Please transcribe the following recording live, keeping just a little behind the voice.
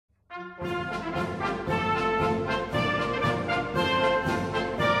For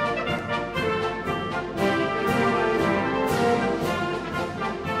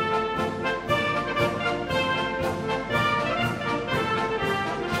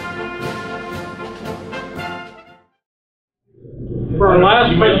our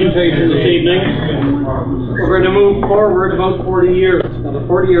last presentation this evening, we're going to move forward about 40 years. Now the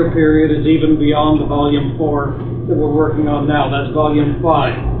 40-year period is even beyond the volume 4 that we're working on now. That's volume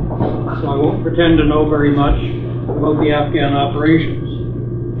 5. So I won't pretend to know very much about the Afghan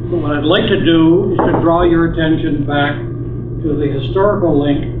operations. But what I'd like to do is to draw your attention back to the historical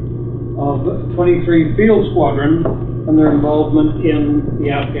link of 23 Field Squadron and their involvement in the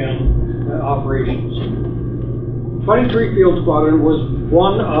Afghan operations. 23 Field Squadron was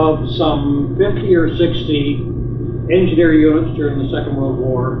one of some 50 or 60 engineer units during the Second World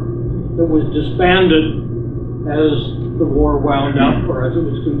War that was disbanded as the war wound up, or as it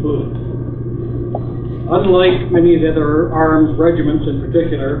was concluded. Unlike many of the other arms regiments in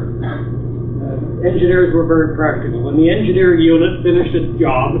particular, engineers were very practical. When the engineer unit finished its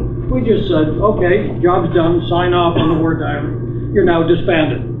job, we just said, okay, job's done, sign off on the war diary, you're now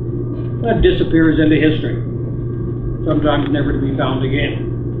disbanded. That disappears into history. Sometimes never to be found again.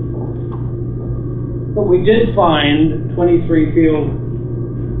 But we did find 23 Field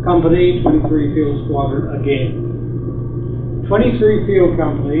Company, 23 Field Squadron again. 23 Field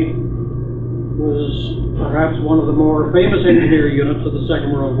Company was perhaps one of the more famous engineer units of the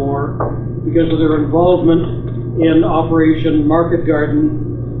Second World War because of their involvement in Operation Market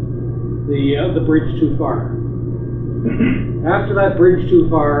Garden, the bridge too far. After that bridge too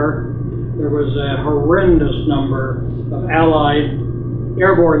far, there was a horrendous number of Allied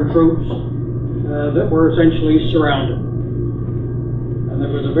airborne troops that were essentially surrounded. And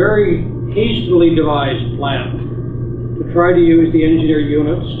there was a very hastily devised plan to try to use the engineer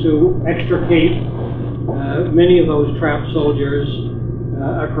units to extricate many of those trapped soldiers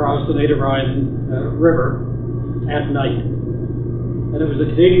across the Native Rhine River at night. And it was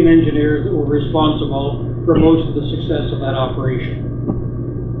the Canadian engineers that were responsible for most of the success of that operation.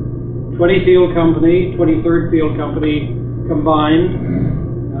 20 Field Company, 23rd Field Company combined,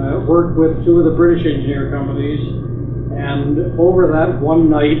 worked with two of the British engineer companies, and over that one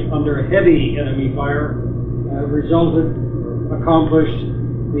night under heavy enemy fire accomplished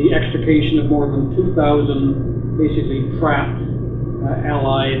the extrication of more than 2,000 basically trapped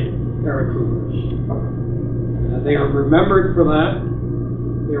Allied paratroopers. They are remembered for that.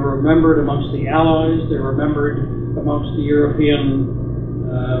 They were remembered amongst the Allies. They were remembered amongst the European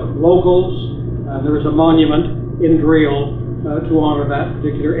locals. There was a monument in Driel to honor that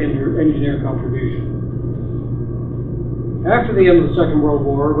particular engineer contribution. After the end of the Second World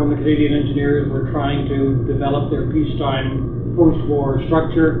War, when the Canadian engineers were trying to develop their peacetime post-war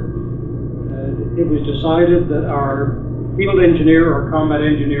structure, it was decided that our field engineer or combat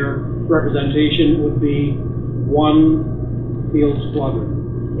engineer representation would be one field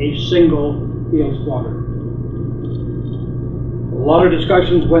squadron, a single field squadron. A lot of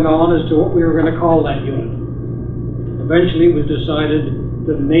discussions went on as to what we were going to call that unit. Eventually it was decided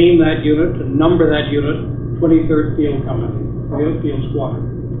to name that unit, to number that unit, 23rd Field Company, Field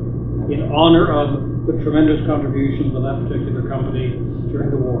Squadron, in honor of the tremendous contributions of that particular company during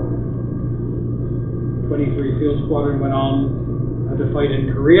the war. 23 Field Squadron went on to fight in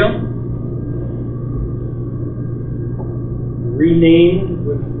Korea, renamed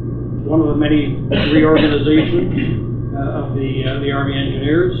with one of the many reorganizations of the Army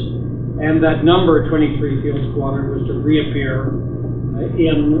Engineers, and that number 23 Field Squadron was to reappear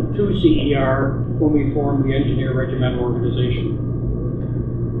in 2CER when we formed the Engineer Regimental Organization.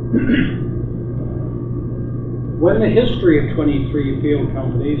 When the history of 23 Field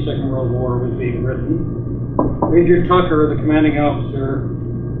Company, Second World War, was being written, Major Tucker, the commanding officer,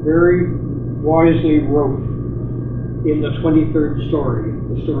 very wisely wrote in the 23rd story,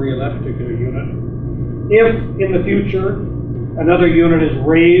 the story of that particular unit, if in the future another unit is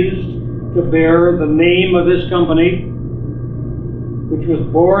raised to bear the name of this company, which was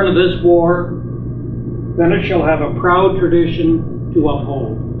born of this war, then it shall have a proud tradition to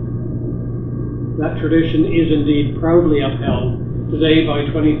uphold. That tradition is indeed proudly upheld today by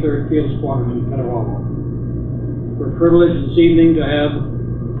 23rd Field Squadron in Petawawa. We're privileged this evening to have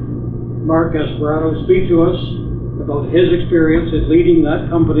Mark Gasparado speak to us about his experience in leading that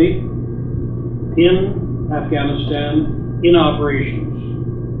company in Afghanistan in operations,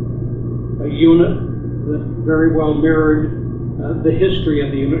 a unit that very well mirrored the history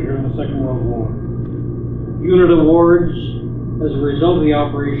of the unit during the Second World War. Unit awards as a result of the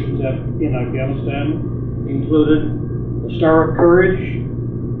operations in Afghanistan included the Star of Courage,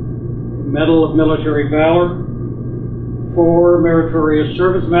 Medal of Military Valor, 4 Meritorious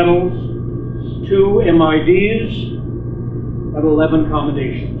Service Medals, 2 MIDs, and 11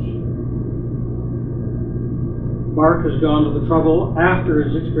 commendations. Mark has gone to the trouble after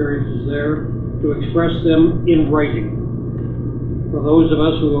his experiences there to express them in writing. For those of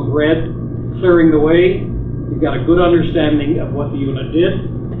us who have read Clearing the Way, you've got a good understanding of what the unit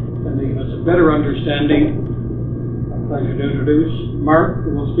did, and to give us a better understanding, a pleasure to introduce Mark,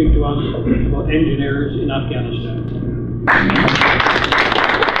 who will speak to us about engineers in Afghanistan.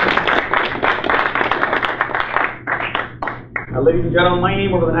 Ladies and gentlemen, my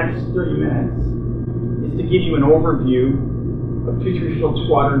aim over the next 30 minutes is to give you an overview of 2-3 Field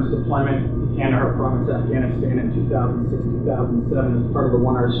Squadron's deployment to Kandahar Province, Afghanistan in 2006-2007 as part of the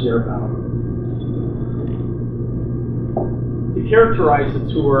 1RCR battle. To characterize the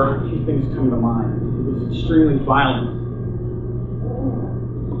tour, a few things come to mind. It was extremely violent.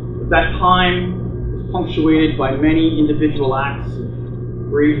 But that time was punctuated by many individual acts of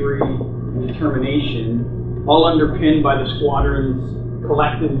bravery and determination, all underpinned by the squadron's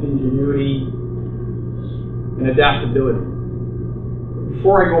collective ingenuity and adaptability.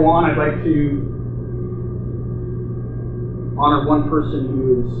 Before I go on, I'd like to honor one person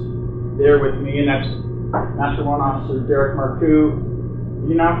who is there with me, and that's Master One Officer Derek Marcoux. Are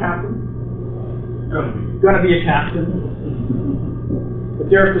you now captain? Gonna be a captain. But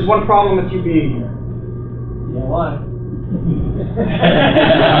Derek, there's one problem with you being here. Yeah, what?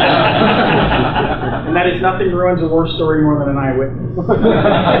 And that is, nothing ruins a war story more than an eyewitness.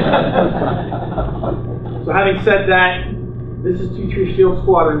 So having said that, this is 2-3 Field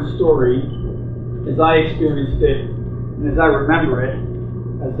Squadron's story as I experienced it and as I remember it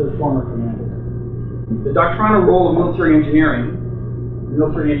as their former commander. The doctrinal role of military engineering,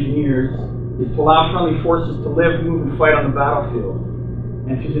 military engineers, is to allow friendly forces to live, move, and fight on the battlefield,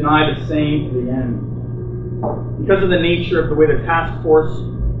 and to deny the same to the enemy. Because of the nature of the way the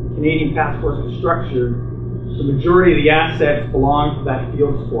Canadian task force is structured, the majority of the assets belong to that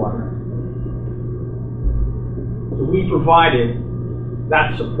field squadron. So we provided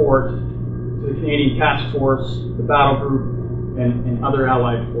that support to the Canadian task force, the battle group, and other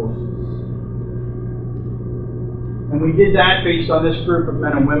allied forces. And we did that based on this group of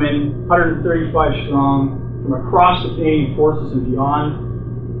men and women, 135 strong, from across the Canadian forces and beyond,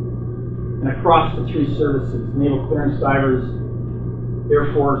 and across the 3 services: Naval Clearance Divers,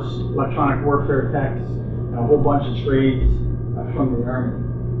 Air Force, Electronic Warfare Techs, and a whole bunch of trades from the Army.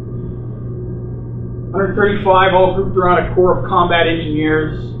 135 all grouped around a corps of combat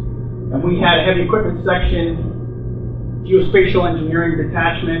engineers, and we had a heavy equipment section, geospatial engineering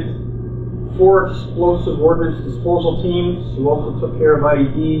detachment, 4 explosive ordnance disposal teams who also took care of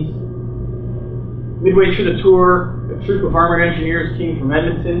IEDs. Midway through the tour, a troop of armored engineers came from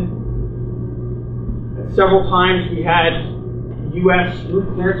Edmonton. At several times we had U.S.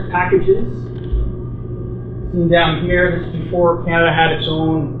 route clearance packages. Seen down here, this is before Canada had its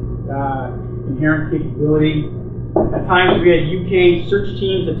own inherent capability. At times we had UK search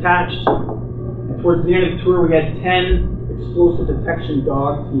teams attached, and towards the end of the tour we had 10 explosive detection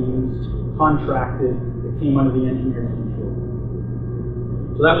dog teams contracted that came under the engineer's control.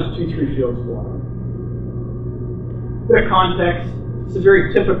 So that was 2-3 Field Squadron. A bit of context, it's a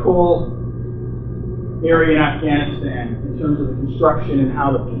very typical area in Afghanistan in terms of the construction and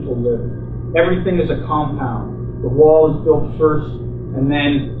how the people live. Everything is a compound. The wall is built first, and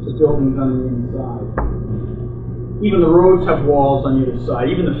then the buildings on the inside. Even the roads have walls on either side.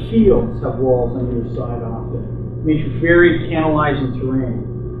 Even the fields have walls on either side often. It makes for very cannibalizing terrain.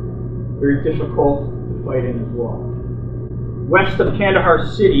 Very difficult to fight in as well. West of Kandahar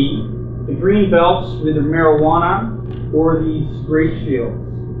City, the green belts were either marijuana or these grape fields.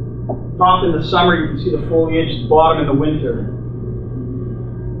 Top in the summer, you can see the foliage, bottom in the winter.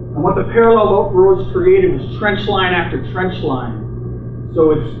 And what the parallel roads created was trench line after trench line.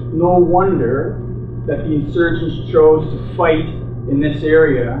 So it's no wonder that the insurgents chose to fight in this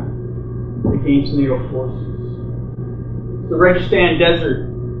area against NATO forces. The Registan Desert,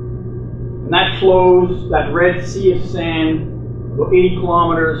 and that flows, that Red Sea of sand, about 80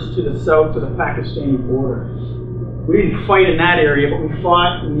 kilometers to the south to the Pakistani border. We didn't fight in that area, but we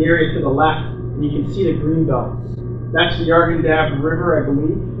fought in the area to the left, and you can see the green belts. That's the Arghandab River, I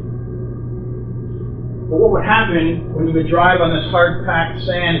believe. But what would happen when you would drive on this hard-packed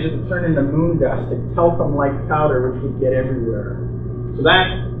sand is it would turn into moon dust, like talcum-like powder, which would get everywhere. So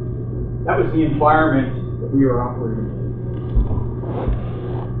that was the environment that we were operating in.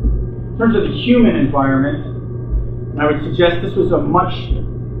 In terms of the human environment, I would suggest this was a much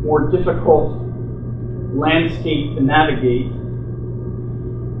more difficult landscape to navigate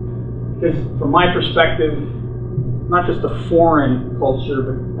because from my perspective, it's not just a foreign culture,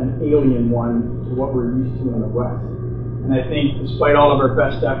 but an alien one to what we're used to in the West. And I think despite all of our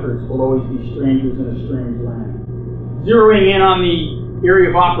best efforts, we'll always be strangers in a strange land. Zeroing in on the area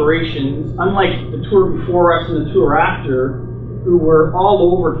of operations, unlike the tour before us and the tour after, who were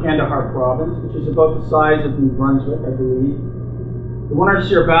all over Kandahar province, which is about the size of New Brunswick, I believe, the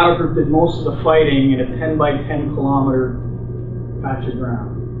 1RCR battle group did most of the fighting in a 10 by 10 kilometer patch of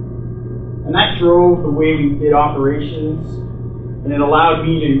ground. And that drove the way we did operations, and it allowed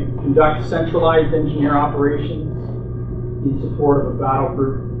me to conduct centralized engineer operations in support of a battle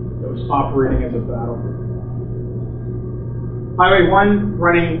group that was operating as a battle group. Highway 1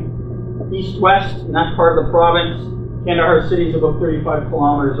 running east-west in that part of the province. Kandahar City is about 35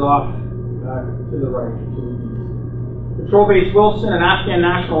 kilometers off to the right, to the east. Patrol Base Wilson, an Afghan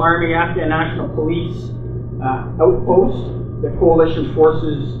National Army, Afghan National Police outpost that coalition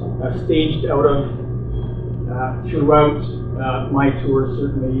forces staged out of throughout my tour,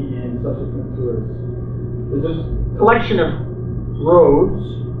 certainly, and subsequent tours. There's a collection of roads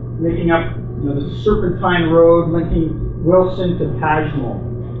making up the Serpentine Road linking Wilson to Pajmal.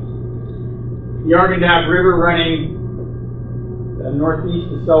 The Argandab River running northeast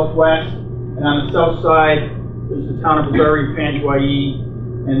to southwest, and on the south side there's the town of Bazari Panjwai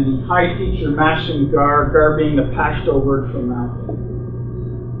and the high feature Masum Gar being the Pashto word for mountain.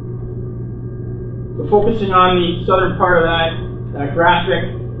 So focusing on the southern part of that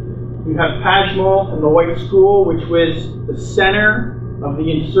graphic, you have Pajmal and the White School, which was the center of the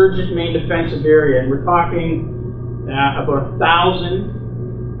insurgent main defensive area. And we're talking about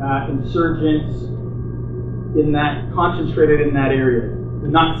 1,000 insurgents concentrated in that area.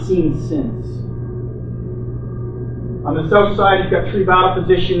 Not seen since. On the south side, you've got 3 battle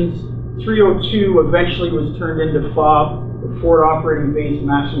positions. 302 eventually was turned into FOB, or Forward Operating Base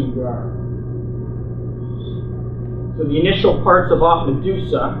Masum Gar. So the initial parts of Op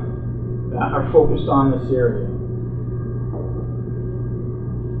Medusa are focused on this area.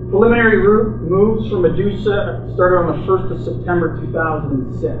 Preliminary route moves from Medusa started on the 1st of September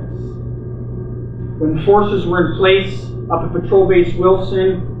 2006. When forces were in place up at Patrol Base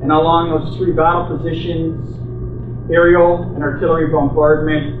Wilson and along those 3 battle positions, aerial and artillery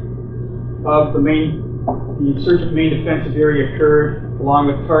bombardment of the insurgent main defensive area occurred, along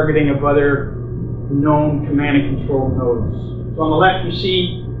with targeting of other known command and control nodes. So on the left you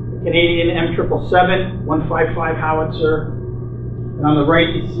see Canadian M777, 155 howitzer, and on the right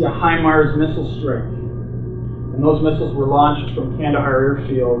you see a HIMARS missile strike. And those missiles were launched from Kandahar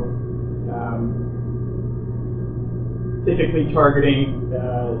Airfield, typically targeting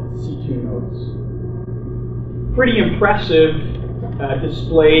C2 nodes. Pretty impressive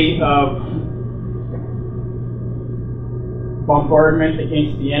display of bombardment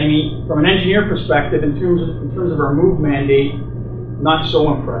against the enemy. From an engineer perspective, in terms of our move mandate, not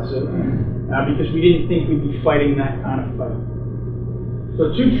so impressive, because we didn't think we'd be fighting that kind of fight.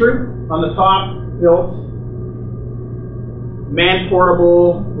 So 2 troop on the top built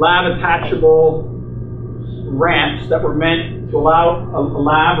man-portable, lab-attachable ramps that were meant to allow a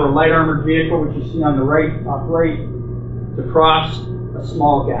lab or a light armored vehicle, which you see on the right, top right, to cross a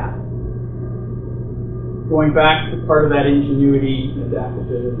small gap. Going back to part of that ingenuity and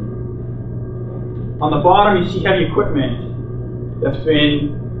adaptability. On the bottom you see heavy equipment that's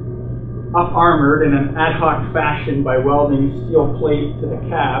been up-armored in an ad hoc fashion by welding steel plate to the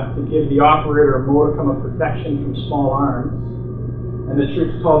cab to give the operator a modicum of protection from small arms. And the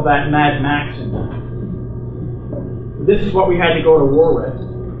troops called that Mad Maxim. This is what we had to go to war with,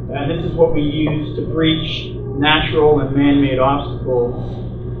 and this is what we used to breach natural and man-made obstacles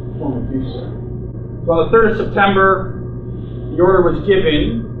for Medusa. So on the 3rd of September, the order was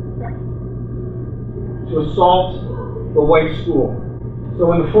given to assault the White School.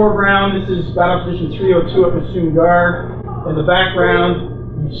 So in the foreground, this is battle position 302 at Masum Gar. In the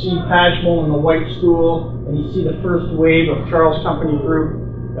background, you see Pajmal and the White School, and you see the first wave of Charles Company Group,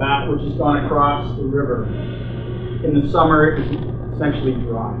 which has gone across the river. In the summer, it was essentially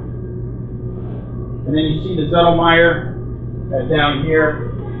dry. And then you see the Zettelmeyer down here,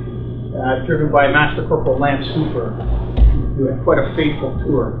 driven by Master Corporal Lance Hooper, who had quite a faithful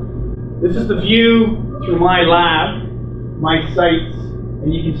tour. This is the view through my lab, my sights,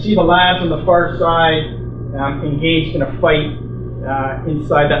 and you can see the labs on the far side engaged in a fight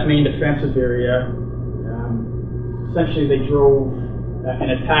inside that main defensive area. Essentially, they drove and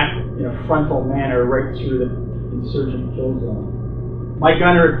attacked in a frontal manner right through the insurgent kill zone. My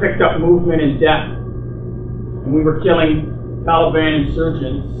gunner had picked up movement and depth, and we were killing Taliban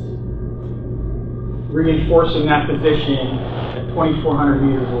insurgents, reinforcing that position at 2,400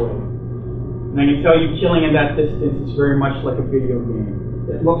 meters away. And I can tell you, killing at that distance is very much like a video game.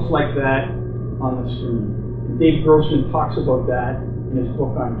 It looks like that on the screen. And Dave Grossman talks about that in his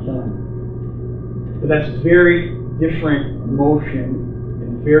book on killing. But that's very different emotion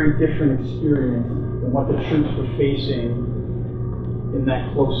and very different experience than what the troops were facing in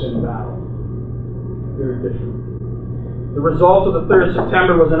that close-in battle. Very different. The result of the 3rd of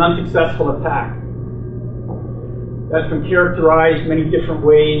September was an unsuccessful attack. That's been characterized many different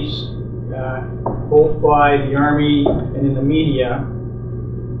ways, both by the Army and in the media.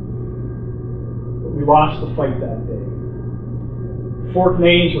 But we lost the fight that day. 4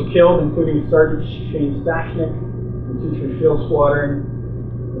 Canadians were killed, including Sergeant Shane Stachnik from 2-3 Field Squadron,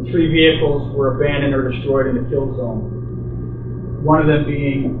 and 3 vehicles were abandoned or destroyed in the kill zone. One of them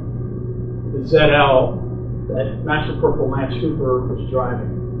being the ZL that Master Corporal Lance Hooper was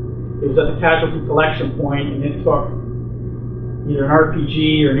driving. It was at the casualty collection point, and it took either an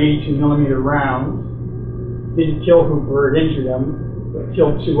RPG or an 82mm round. Didn't kill Hooper, it injured him, but it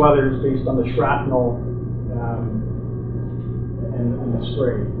killed 2 others based on the shrapnel and the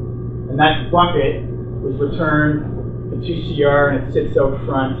spray. And that bucket was returned to 2CR, and it sits out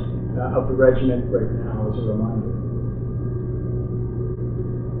front of the regiment right now as a reminder.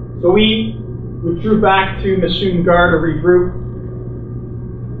 So we withdrew back to Massoum Gare to regroup.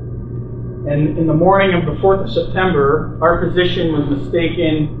 And in the morning of the 4th of September, our position was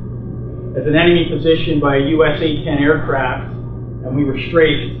mistaken as an enemy position by a US A-10 aircraft, and we were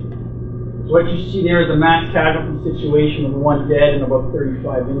strafed. So what you see there is a mass casualty situation with 1 dead and about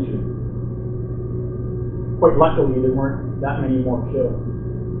 35 injured. Quite luckily, there weren't that many more killed.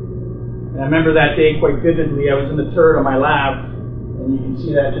 And I remember that day quite vividly. I was in the turret of my lab, and you can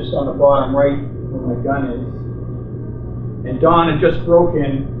see that just on the bottom right where my gun is. And dawn had just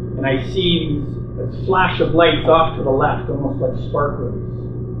broken, and I see a flash of lights off to the left, almost like sparklers.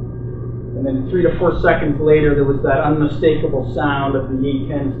 And then 3 to 4 seconds later, there was that unmistakable sound of the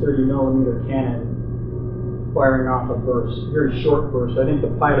A-10's 30mm cannon firing off a burst, a very short burst. I think the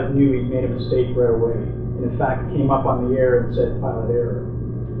pilot knew he'd made a mistake right away, and in fact came up on the air and said pilot error.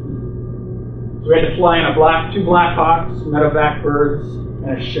 So we had to fly in 2 Black Hawks, medevac birds,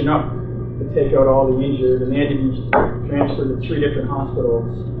 and a Chinook to take out all the injured, and they had to be transferred to 3 different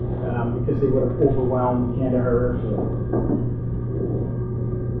hospitals because they would have overwhelmed Kandahar airfield.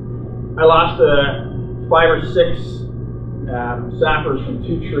 I lost 5 or 6 sappers from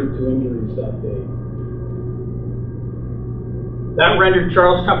 2 troop to injuries that day. That rendered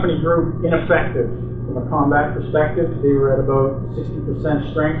Charles Company Group ineffective from a combat perspective. They were at about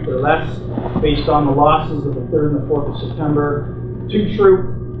 60% strength or less based on the losses of the 3rd and the 4th of September. 2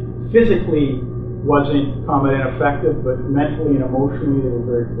 troop physically wasn't combat ineffective, but mentally and emotionally they were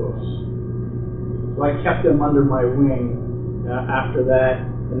very close. So I kept them under my wing after that,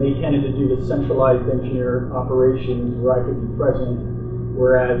 and they tended to do the centralized engineer operations where I could be present,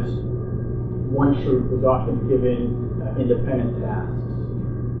 whereas 1 troop was often given independent tasks.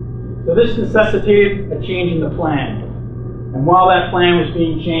 So this necessitated a change in the plan. And while that plan was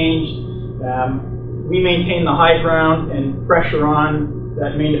being changed, we maintained the high ground and pressure on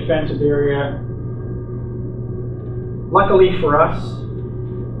that main defensive area. Luckily for us,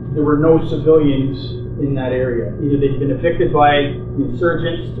 there were no civilians in that area. Either they'd been evicted by the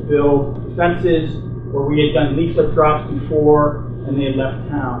insurgents to build defenses, or we had done leaflet drops before and they had left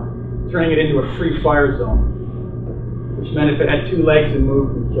town, turning it into a free fire zone, which meant if it had 2 legs and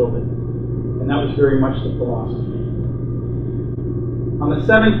moved, we killed it. And that was very much the philosophy. On the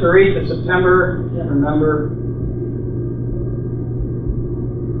 7th or 8th of September, I can't remember,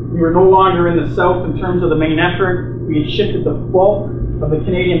 we were no longer in the south in terms of the main effort. We had shifted the bulk of the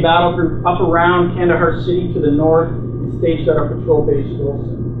Canadian battle group up around Kandahar City to the north and staged at our patrol base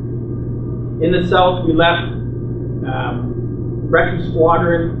Wilson. In the south, we left Recce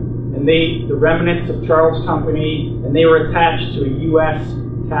Squadron and the remnants of Charles Company, and they were attached to a U.S.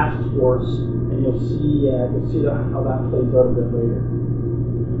 task force, and you'll see how that plays out a bit later.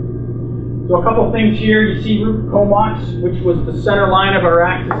 So a couple things here. You see Route Comox, which was the center line of our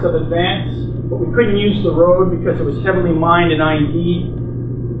axis of advance, but we couldn't use the road because it was heavily mined and IED'd.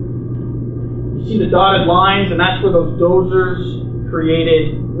 You see the dotted lines, and that's where those dozers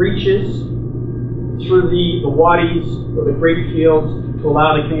created breaches through the wadis or the grape fields to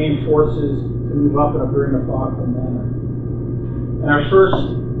allow the Canadian forces to move up in a very methodical manner. And our first,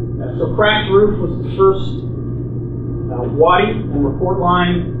 so Cracked Roof was the first wadi and report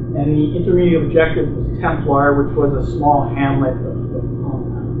line, and the intermediate objective was Templar, which was a small hamlet of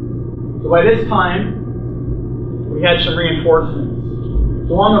compounds. So by this time, we had some reinforcements.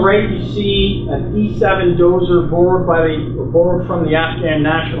 So on the right, you see a D7 dozer borrowed from the Afghan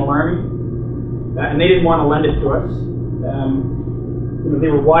National Army. and they didn't want to lend it to us. They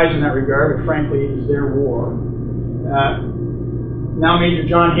were wise in that regard, but frankly, it was their war. Now Major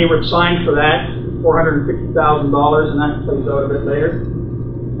John Hayward signed for that, $450,000, and that plays out a bit later.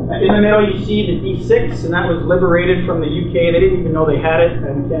 In the middle, you see the D6, and that was liberated from the UK. They didn't even know they had it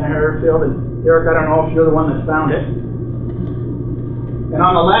in Kandahar airfield. And Derek, I don't know if you're the one that found it. And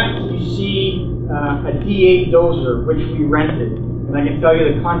on the left, you see a D8 dozer, which we rented. And I can tell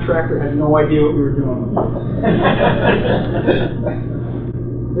you the contractor had no idea what we were doing.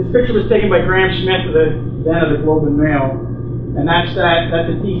 This picture was taken by Graham Smith, then of the Globe and Mail. And that's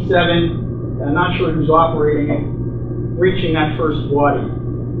a D7. I'm not sure who's operating it, reaching that first wadi.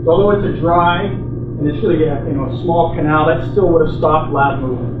 So although it's a dry, and it's really a small canal, that still would have stopped lab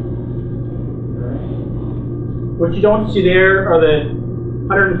movement. What you don't see there are the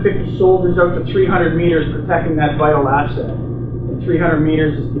 150 soldiers out to 300 meters protecting that vital asset. And 300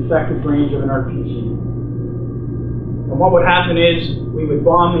 meters is the effective range of an RPG. And what would happen is we would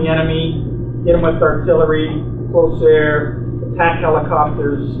bomb the enemy, hit them with artillery, close air, attack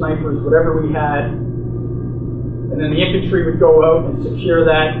helicopters, snipers, whatever we had. And then the infantry would go out and secure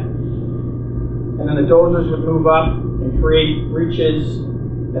that. And then the dozers would move up and create breaches.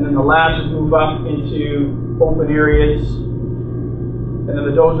 And then the labs would move up into open areas. And then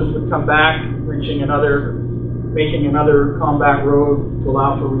the dozers would come back, making another combat road to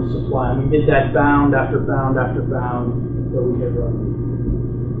allow for resupply. And we did that bound after bound after bound until we hit Rugby.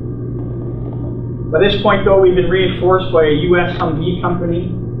 By this point, though, we've been reinforced by a U.S. Humvee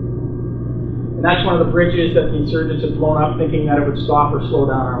company. And that's one of the bridges that the insurgents had blown up, thinking that it would stop or slow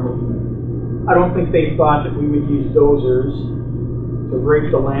down our movement. I don't think they thought that we would use dozers to break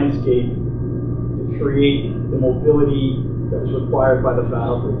the landscape to create the mobility that was required by the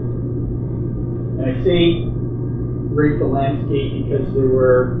battle group. And I say break the landscape because there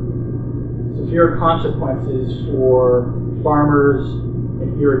were severe consequences for farmers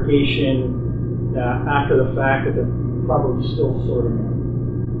and irrigation after the fact that they're probably still sorting out.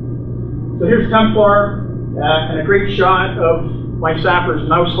 So here's Templar, and a great shot of my sappers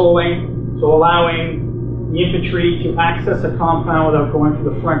mouse holing, so allowing the infantry to access a compound without going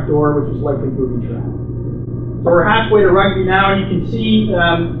through the front door, which is likely booby trapped. So we're halfway to Rugby now, and you can see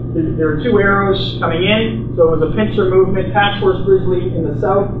there are two arrows coming in. So it was a pincer movement, Task Force Grizzly in the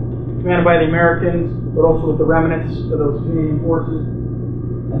south, commanded by the Americans, but also with the remnants of those Canadian forces,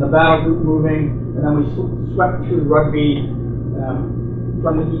 and the battle group moving, and then we swept through Rugby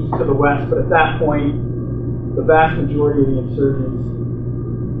from the east to the west, but at that point, the vast majority of the insurgents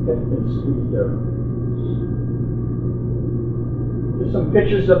had been squeezed out. Just some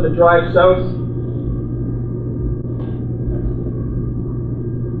pictures of the drive south.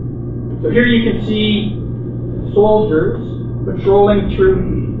 So here you can see soldiers patrolling through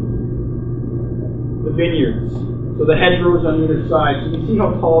the vineyards. So the hedgerows on either side. So you can see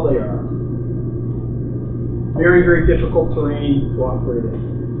how tall they are. Very, very difficult terrain to operate in.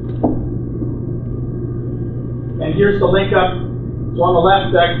 And here's the link up. So on the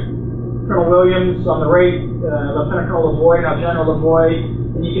left, Colonel Williams. On the right, Lieutenant Colonel Lavoie, now General Lavoie.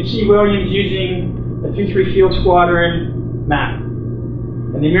 And you can see Williams using a 2-3 Field Squadron map.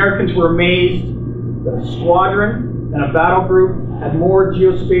 And the Americans were amazed that a squadron and a battle group had more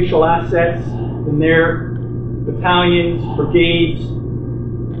geospatial assets than their battalions, brigades.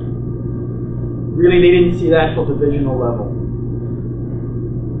 Really, they didn't see that till divisional level.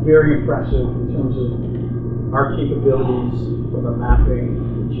 Very impressive in terms of our capabilities from a mapping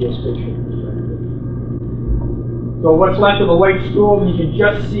and geospatial perspective. So what's left of the White School, you can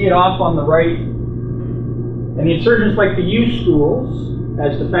just see it off on the right. And the insurgents like to use schools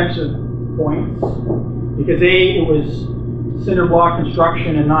as defensive points because it was cinder block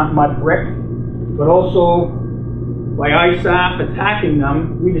construction and not mud brick, but also by ISAF attacking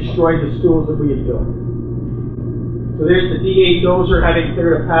them, we destroyed the schools that we had built. So there's the D8 dozer having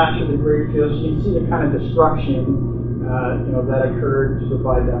cleared a patch of the grade field. So you can see the kind of destruction that occurred to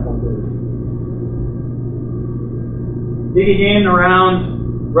provide that mobility. Digging in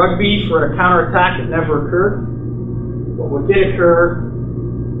around Rugby for a counterattack that never occurred. But what did occur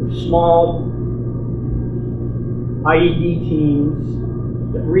were small IED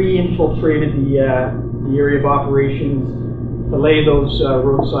teams that re-infiltrated the area of operations to lay those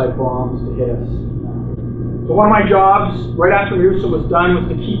roadside bombs to hit us. So one of my jobs, right after Medusa was done, was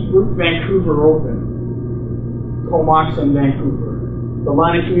to keep Route Vancouver open. Comox and Vancouver. The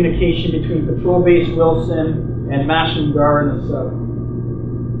line of communication between Patrol Base Wilson and Massanugar in the south.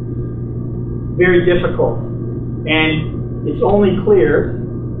 Very difficult. And it's only cleared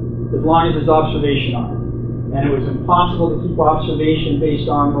as long as there's observation on it. And it was impossible to keep observation based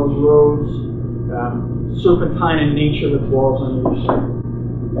on those roads serpentine in nature with walls on either side.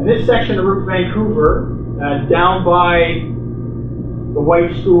 And this section of Route Vancouver, down by the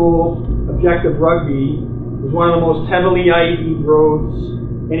White School, Objective Rugby, was one of the most heavily IED roads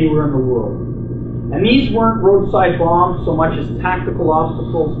anywhere in the world. And these weren't roadside bombs so much as tactical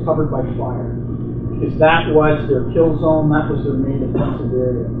obstacles covered by fire, because that was their kill zone, that was their main defensive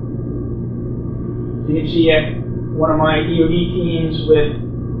area. So you can see one of my EOD teams with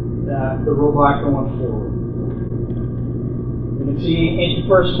the robot going forward. You can see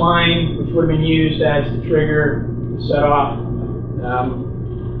anti-burst mine, which would have been used as the trigger to set off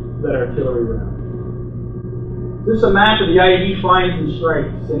that artillery round. This is a map of the IED finds and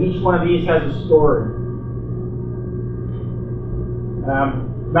strikes, and each one of these has a story.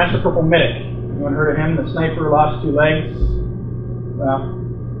 Master Corporal Middick, anyone heard of him? The sniper lost 2 legs. Well,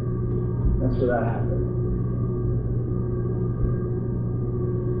 that's where that happened.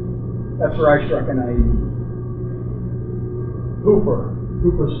 That's where I struck an IED. Hooper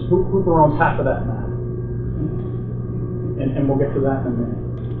owns half of that map. And we'll get to that in a minute.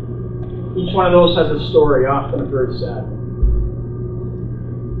 Each one of those has a story, often a very sad one.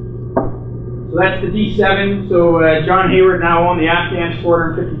 So that's the D7. So John Hayward now owned the Afghans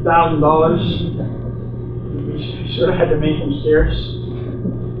for $450,000. We sort of had to make him scarce.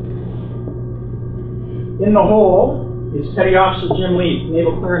 In the hole is Petty Officer Jim Leith,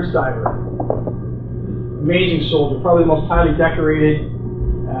 Naval Clearance Diver. Amazing soldier, probably the most highly decorated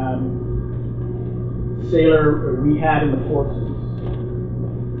sailor we had in the forces.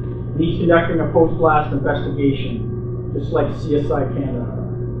 And he's conducting a post-blast investigation, just like CSI Kandahar.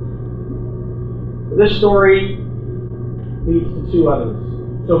 But this story leads to 2 others.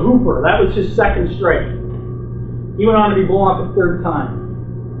 So Hooper, that was his second strike. He went on to be blown up a 3rd time.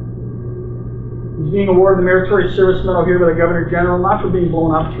 He's being awarded the Meritorious Service Medal here by the Governor General, not for being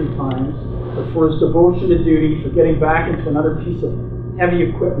blown up 3 times, but for his devotion to duty, for getting back into another piece of heavy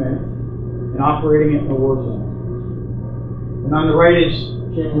equipment and operating it in a war zone. And on the right is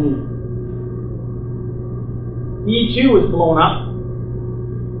Jim Lee. He too was blown up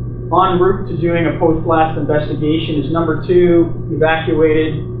en route to doing a post-blast investigation. His number 2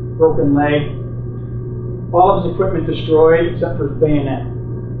 evacuated, broken leg, all of his equipment destroyed except for his bayonet.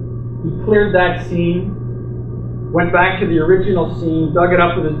 He cleared that scene, went back to the original scene, dug it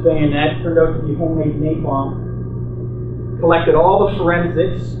up with his bayonet, turned out to be homemade napalm, collected all the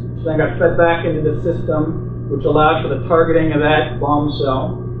forensics, which then got fed back into the system, which allowed for the targeting of that bomb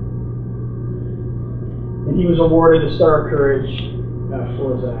cell. And he was awarded the Star of Courage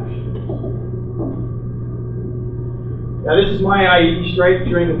for his actions. Now this is my IED strike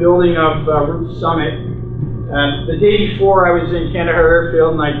during the building of Route Summit. The day before I was in Kandahar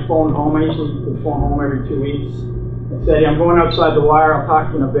Airfield and I phoned home. I usually would phone home every 2 weeks and said, I'm going outside the wire, I'll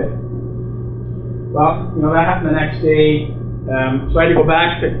talk to you in a bit. Well, that happened the next day. So I had to go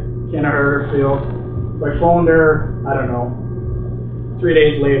back to Kandahar Airfield. So I phoned her, I don't know, 3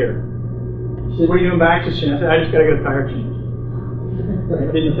 days later. She said, what are you doing back so soon? I said, I just got to get a tire changed.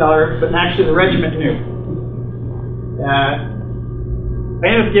 I didn't tell her, but actually the regiment knew. I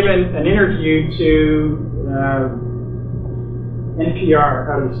ended up giving an interview to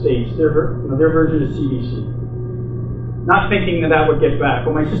NPR out of the States, their version of CBC. Not thinking that would get back.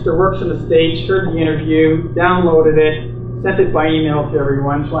 Well, my sister works in the States, heard the interview, downloaded it, sent it by email to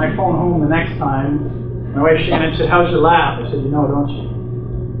everyone. So when I phoned home the next time, my wife Shannon said, how's your lab? I said, you know, don't you?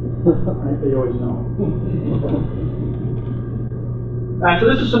 Right? They always know. So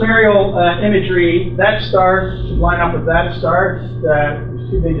this is some aerial imagery. That star should line up with that star. It's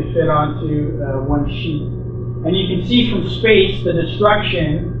too big to fit onto one sheet. And you can see from space the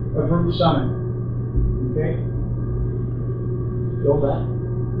destruction of Route Summit. Okay? Build that.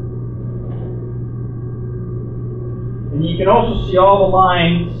 And you can also see all the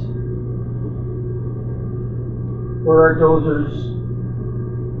lines where our dozers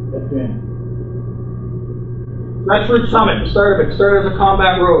have been. So that's Route Summit, the start of it. It started as a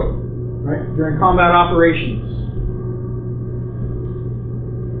combat road, right, during combat operations.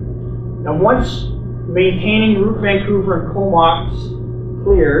 Now once maintaining Route Vancouver and Comox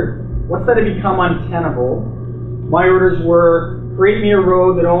cleared, once that had become untenable, my orders were, create me a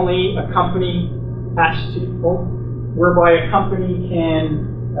road that only a company has to, whereby a company can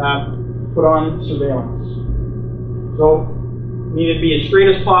put on surveillance. So it needed to be as straight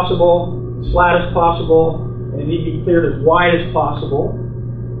as possible, as flat as possible, and it needed to be cleared as wide as possible,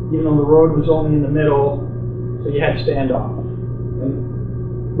 even though the road was only in the middle, so you had standoff.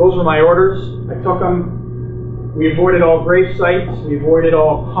 And those were my orders. I took them. We avoided all grave sites. We avoided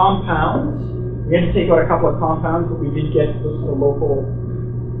all compounds. We had to take out a couple of compounds, but we did get the local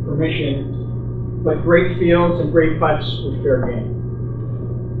permission but great fields and great putts with fair game.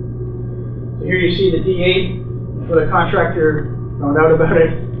 So here you see the D8 for the contractor found out about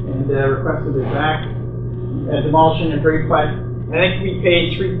it and requested it back. Demolition and great putt. I think we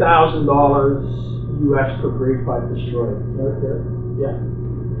paid $3,000 US per great putt destroyed. Right there? Yeah.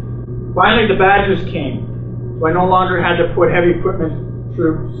 Finally, the Badgers came. So I no longer had to put heavy equipment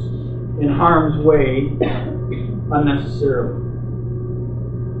troops in harm's way unnecessarily.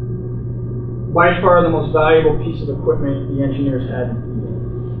 By far the most valuable piece of equipment the engineers had in the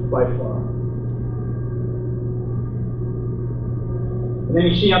field. By far. And then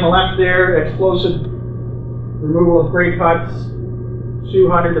you see on the left there, explosive removal of great putts,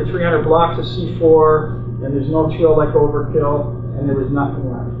 200 to 300 blocks of C4, and there's no thrill like overkill, and there was nothing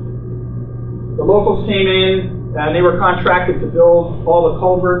left. The locals came in, and they were contracted to build all the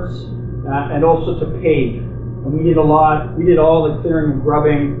culverts and also to pave. And we did a lot. We did all the clearing and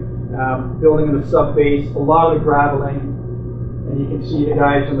grubbing, building of the sub base, a lot of the graveling, and you can see the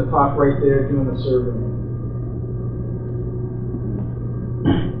guys on the top right there doing the surveying.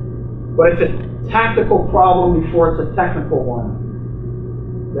 But it's a tactical problem before it's a technical one.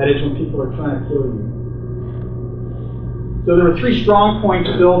 That is when people are trying to kill you. So there were 3 strong points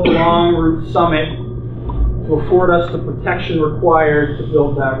built along Route Summit to afford us the protection required to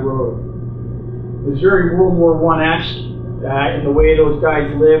build that road. It was very World War I-esque in the way those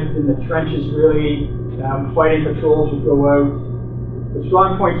guys lived in the trenches, really. Fighting patrols would go out. The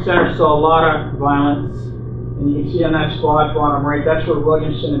Strong Point Center saw a lot of violence. And you can see on that spot bottom right, that's where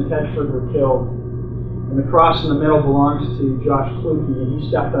Williamson and Tedford were killed. And the cross in the middle belongs to Josh Kluge, and he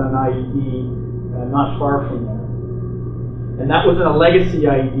stepped on an IED not far from there. And that wasn't a legacy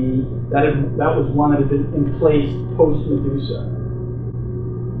IED, that was one that had been in place post-Medusa.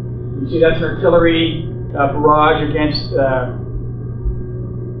 You see that's an artillery barrage against an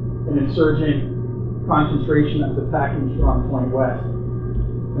insurgent concentration that was attacking Strong Point West.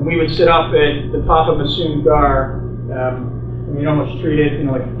 And we would sit up at the top of Massoum Gar, and we'd almost treat it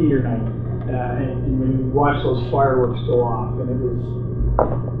like theater night. And when we watched those fireworks go off, and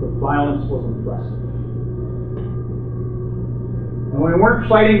the violence was impressive. And when we weren't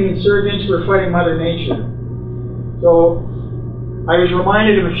fighting the insurgents, we were fighting Mother Nature. So I was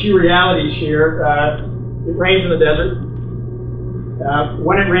reminded of a few realities here. It rains in the desert.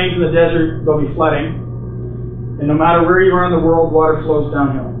 When it rains in the desert, there'll be flooding. And no matter where you are in the world, water flows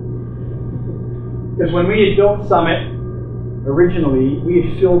downhill. Because when we had built Summit, originally, we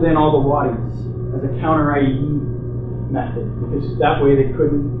had filled in all the wadis as a counter-IED method, because that way they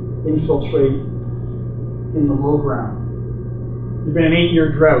couldn't infiltrate in the low ground. There'd been an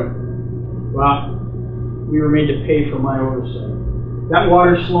 8-year drought. Well, we were made to pay for my oversight. That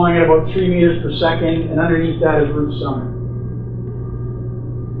water's flowing at about 3 meters per second, and underneath that is Route Summit.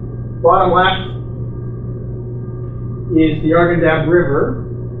 Bottom left is the Arghandab River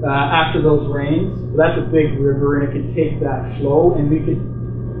after those rains. That's a big river, and it could take that flow, and we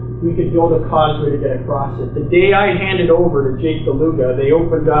could build a causeway to get across it. The day I handed over to Jake DeLuga, they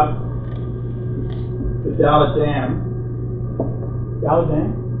opened up the Dalla Dam. Dalla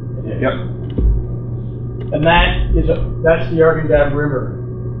Dam? Yep. And that's the Arghandab River.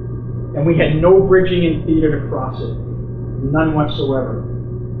 And we had no bridging in theater to cross it. None whatsoever.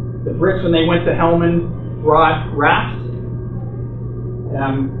 The Brits, when they went to Helmand, brought raft.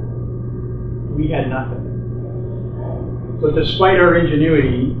 We had nothing. So despite our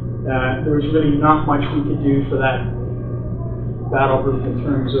ingenuity, there was really not much we could do for that battle group in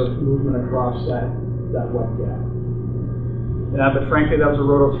terms of movement across that wet gap. But frankly, that was a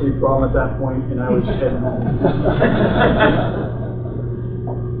Roto 3 problem at that point, and I was heading home.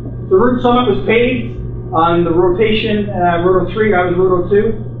 The Route Summit was paved on the rotation, Roto 3, I was Roto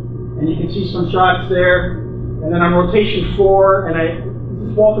 2, and you can see some shots there. And then on rotation 4, and this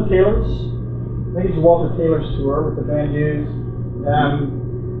is Walter Taylor's. I think it's Walter Taylor's tour with the Van Dues.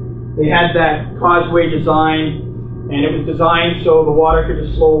 They had that causeway design, and it was designed so the water could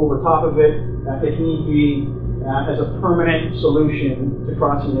just flow over top of it if need be, as a permanent solution to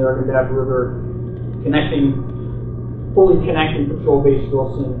crossing the Arghandab River, fully connecting Patrol Base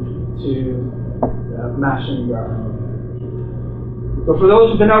Wilson to Massoum Gar. So for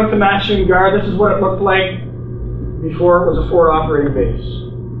those who've been out to Massoum Gar, this is what it looked like before it was a forward operating base.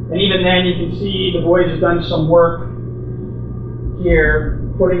 And even then, you can see the boys have done some work here,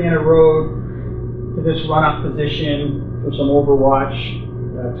 putting in a road to this run-up position for some overwatch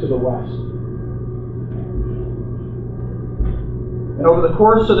to the west. And over the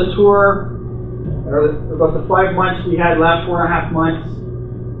course of the tour, or about the 5 months we had left, 4.5 months,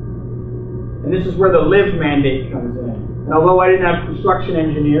 and this is where the LIV mandate comes in. And although I didn't have construction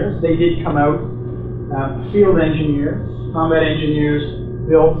engineers, they did come out field engineers, combat engineers,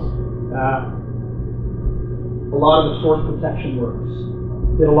 built a lot of the force protection works,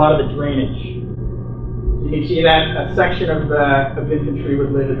 did a lot of the drainage. So you can see that a section of infantry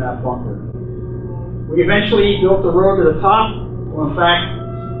would live in that bunker. We eventually built the road to the top. Well, in fact,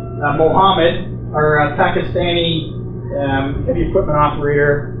 Mohammed, our Pakistani heavy equipment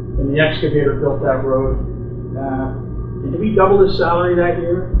operator in the excavator, built that road. Did we double his salary that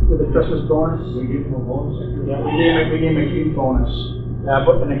year with the Christmas bonus? We gave him a bonus. Yeah, we gave him a huge bonus.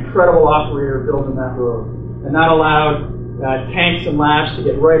 But an incredible operator building that road. And that allowed tanks and labs to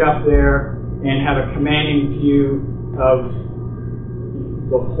get right up there and have a commanding view of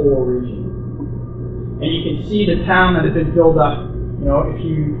the whole region. And you can see the town that had been built up. You know, if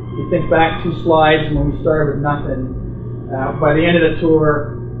you think back 2 slides when we started with nothing, by the end of the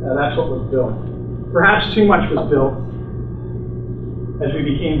tour, that's what was built. Perhaps too much was built as we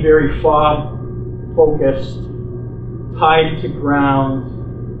became very FOB-focused, tied to ground,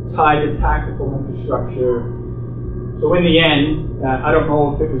 tied to tactical infrastructure. So in the end, I don't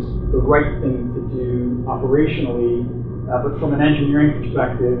know if it was the right thing to do operationally, but from an engineering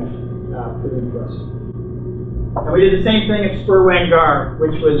perspective, pretty impressive. And we did the same thing at Squadron,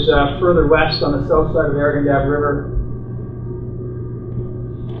 which was further west on the south side of the Argandab River.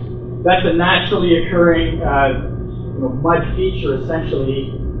 That's a naturally occurring mud feature,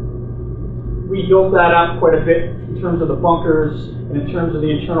 essentially. We built that up quite a bit in terms of the bunkers and in terms of the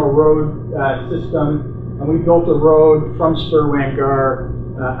internal road system. And we built a road from Spurwangar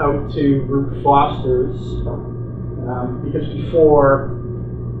out to Route Foster's because before,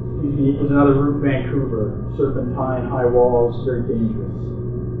 it was another Route Vancouver, serpentine, high walls, very dangerous.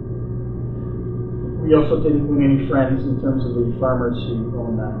 We also didn't win any friends in terms of the farmers who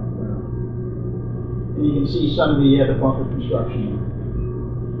owned that ground. And you can see some of the bunker construction there.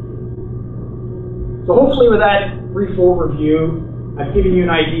 So hopefully with that brief overview, I've given you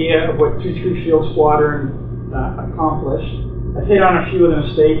an idea of what 2-3 Field Squadron accomplished. I've hit on a few of the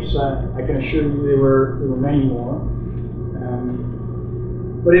mistakes. I can assure you there were many more.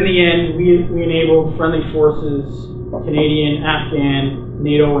 But in the end, we enabled friendly forces, Canadian, Afghan,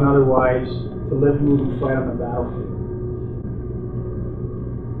 NATO, and otherwise, to live, move, and fight on the battlefield.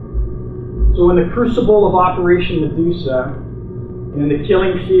 So in the crucible of Operation Medusa, and in the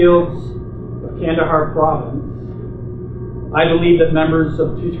killing fields of Kandahar province, I believe that members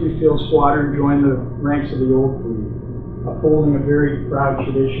of 2-3 Field Squadron joined the ranks of the old breed, upholding a very proud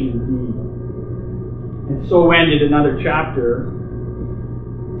tradition indeed. And so ended another chapter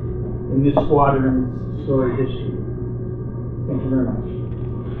in this squadron's storied history. Thank you very much.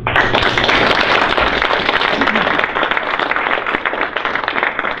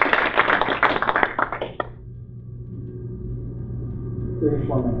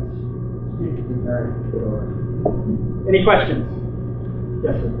 Any questions?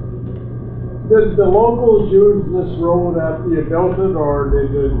 Yes, sir. Did the locals use this road after you built it, or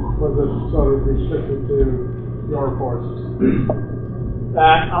was it sort of restricted to your forces?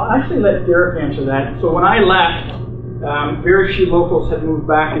 I'll actually let Derek answer that. So when I left, very few locals had moved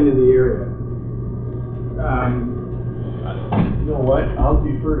back into the area. You know what? I'll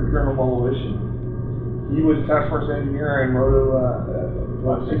defer to Colonel Malovish. He was task force engineer in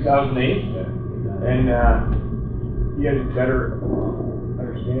Roto 2008, and he has a better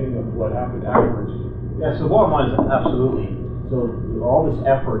understanding of what happened afterwards. Yeah, so the bottom line is absolutely. So all this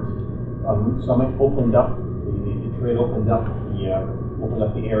effort, Summit opened up, the trade opened up the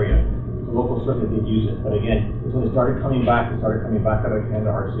area. The locals certainly did use it, but again, when they started coming back, out of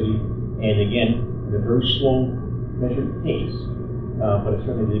Kandahar city, and again, at a very slow, measured pace, but it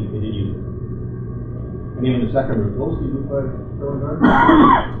certainly they did use it. And even the second route, what was the route by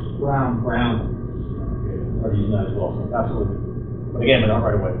Brown. Okay, started using that as well, so absolutely. But again, but not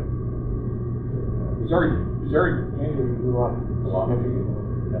right away. Missouri Canada grew up significantly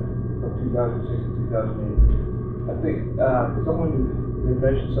from 2006 to 2008. I think someone had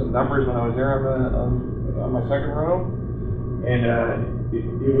mentioned some numbers when I was there on my second row, and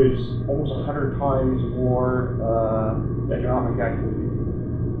it was almost 100 times more economic activity.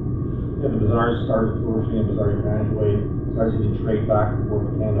 Yeah, the bazaars started flourishing, the bazaars managed away, started to trade back and forth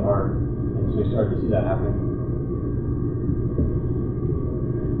to Kandahar, and so we started to see that happening.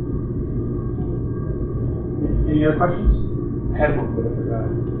 Any other questions? I had one, but I forgot.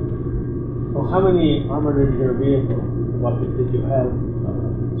 Well, how many armored engineer vehicles did you have?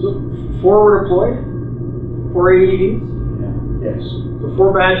 So 4 were deployed, 4 AEVs. Yes. So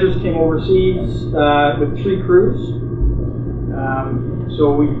 4 Badgers came overseas with 3 crews. So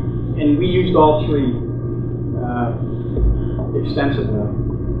we used all 3 extensively.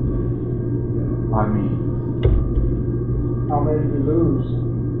 on me. How many did you lose?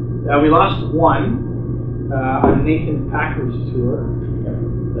 We lost one on Nathan Packer's tour.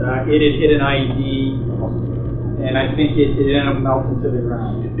 It had hit an IED, and I think it ended up melting to the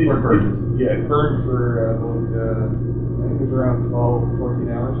ground. It burned. Yeah, it burned for about, I think it was around 12,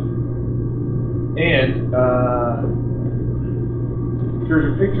 14 hours. And there's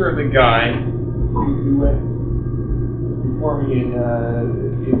a picture of the guy who went before me in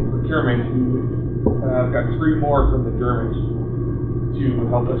procurement, who got 3 more from the Germans to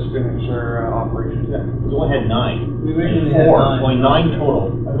help us finish our operations. Yeah, we only had 9. We originally had 4, nine. only 9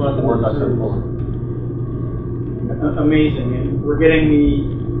 total. I brought them 4 to got sent service. forward. Amazing, and we're getting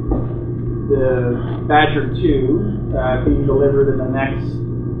the Badger 2 being delivered in the next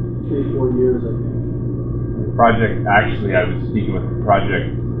 3-4 years, I think. The project, actually, I was speaking with the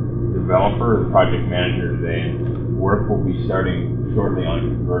project developer, the project manager today, and work will be starting shortly on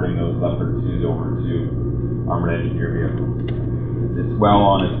converting those Leopard 2s over to armored engineer vehicles. It's well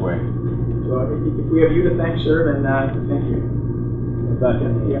on its way. So if we have you to thank, sir, then thank you. Back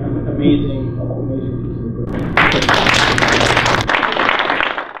in the Yeah, amazing